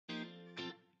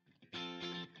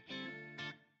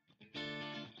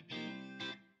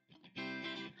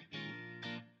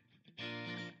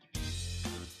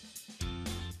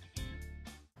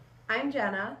I'm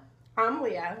Jenna. I'm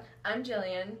Leah. I'm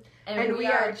Jillian. And we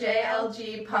are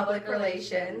JLG Public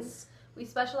Relations. We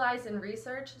specialize in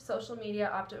research, social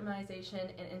media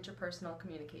optimization, and interpersonal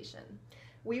communication.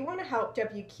 We want to help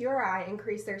WQRI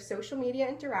increase their social media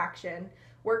interaction,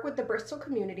 work with the Bristol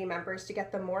community members to get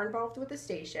them more involved with the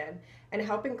station, and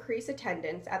help increase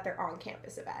attendance at their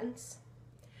on-campus events.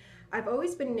 I've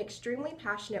always been an extremely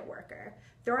passionate worker,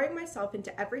 throwing myself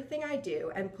into everything I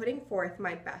do and putting forth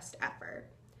my best effort.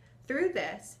 Through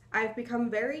this, I've become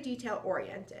very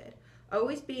detail-oriented,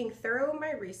 always being thorough in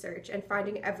my research and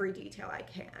finding every detail I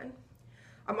can.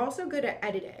 I'm also good at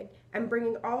editing and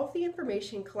bringing all of the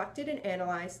information collected and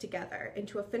analyzed together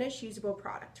into a finished usable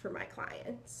product for my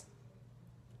clients.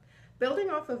 Building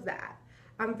off of that,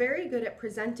 I'm very good at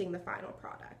presenting the final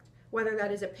product, whether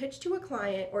that is a pitch to a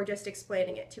client or just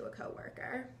explaining it to a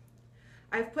coworker.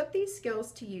 I've put these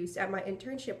skills to use at my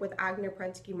internship with Agner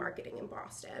Prensky Marketing in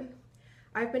Boston.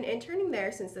 I've been interning there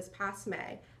since this past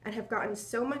May and have gotten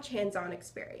so much hands-on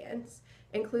experience,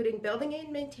 including building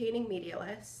and maintaining media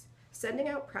lists, sending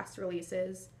out press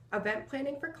releases, event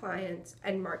planning for clients,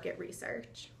 and market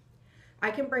research. I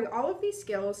can bring all of these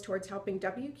skills towards helping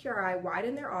WQRI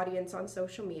widen their audience on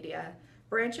social media,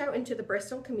 branch out into the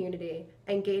Bristol community,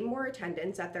 and gain more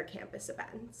attendance at their campus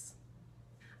events.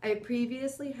 I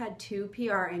previously had 2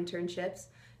 PR internships.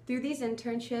 Through these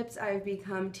internships, I've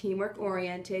become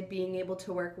teamwork-oriented, being able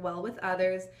to work well with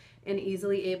others and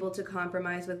easily able to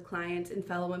compromise with clients and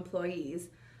fellow employees.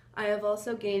 I have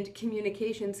also gained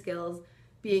communication skills,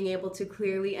 being able to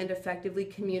clearly and effectively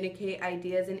communicate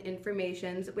ideas and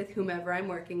information with whomever I'm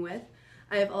working with.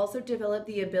 I have also developed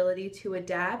the ability to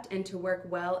adapt and to work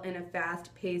well in a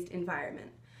fast-paced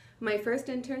environment. My first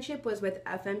internship was with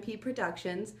FMP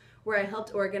Productions, where I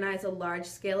helped organize a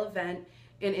large-scale event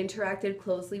and interacted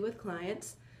closely with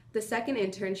clients. The second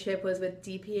internship was with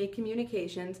DPA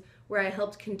Communications, where I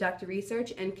helped conduct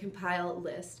research and compile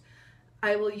lists.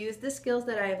 I will use the skills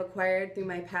that I have acquired through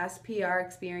my past PR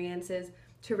experiences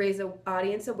to raise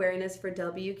audience awareness for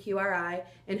WQRI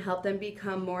and help them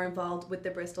become more involved with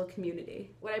the Bristol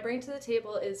community. What I bring to the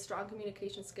table is strong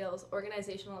communication skills,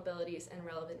 organizational abilities, and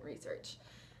relevant research.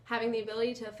 Having the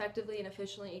ability to effectively and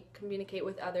efficiently communicate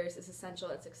with others is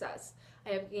essential at success. I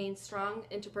have gained strong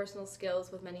interpersonal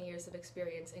skills with many years of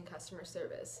experience in customer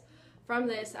service. From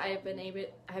this, I have been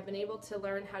able to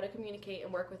learn how to communicate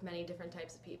and work with many different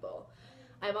types of people.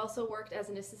 I have also worked as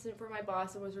an assistant for my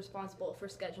boss and was responsible for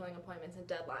scheduling appointments and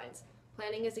deadlines.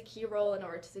 Planning is a key role in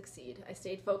order to succeed. I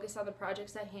stayed focused on the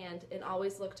projects at hand and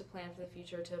always looked to plan for the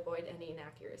future to avoid any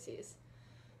inaccuracies.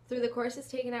 Through the courses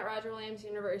taken at Roger Williams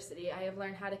University, I have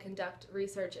learned how to conduct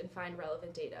research and find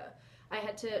relevant data. I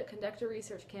had to conduct a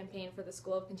research campaign for the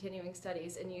School of Continuing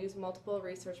Studies and use multiple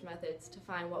research methods to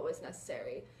find what was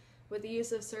necessary. With the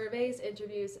use of surveys,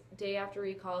 interviews, day-after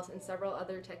recalls, and several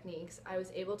other techniques, I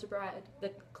was able to provide the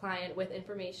client with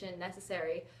information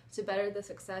necessary to better the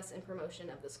success and promotion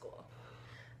of the school.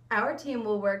 Our team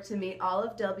will work to meet all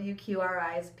of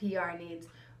WQRI's PR needs,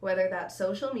 whether that's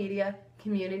social media,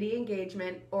 community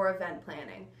engagement, or event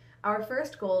planning. Our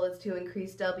first goal is to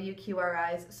increase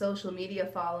WQRI's social media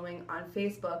following on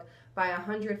Facebook by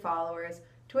 100 followers,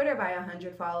 Twitter by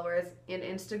 100 followers, and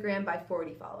Instagram by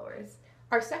 40 followers.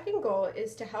 Our second goal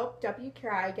is to help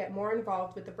WQRI get more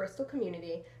involved with the Bristol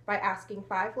community by asking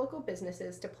 5 local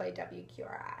businesses to play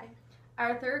WQRI.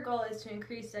 Our third goal is to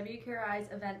increase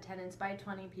WQRI's event attendance by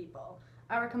 20 people.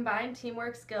 Our combined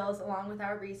teamwork skills, along with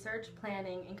our research,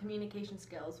 planning, and communication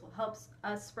skills, will help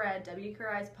us spread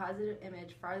WQRI's positive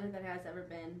image farther than it has ever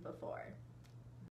been before.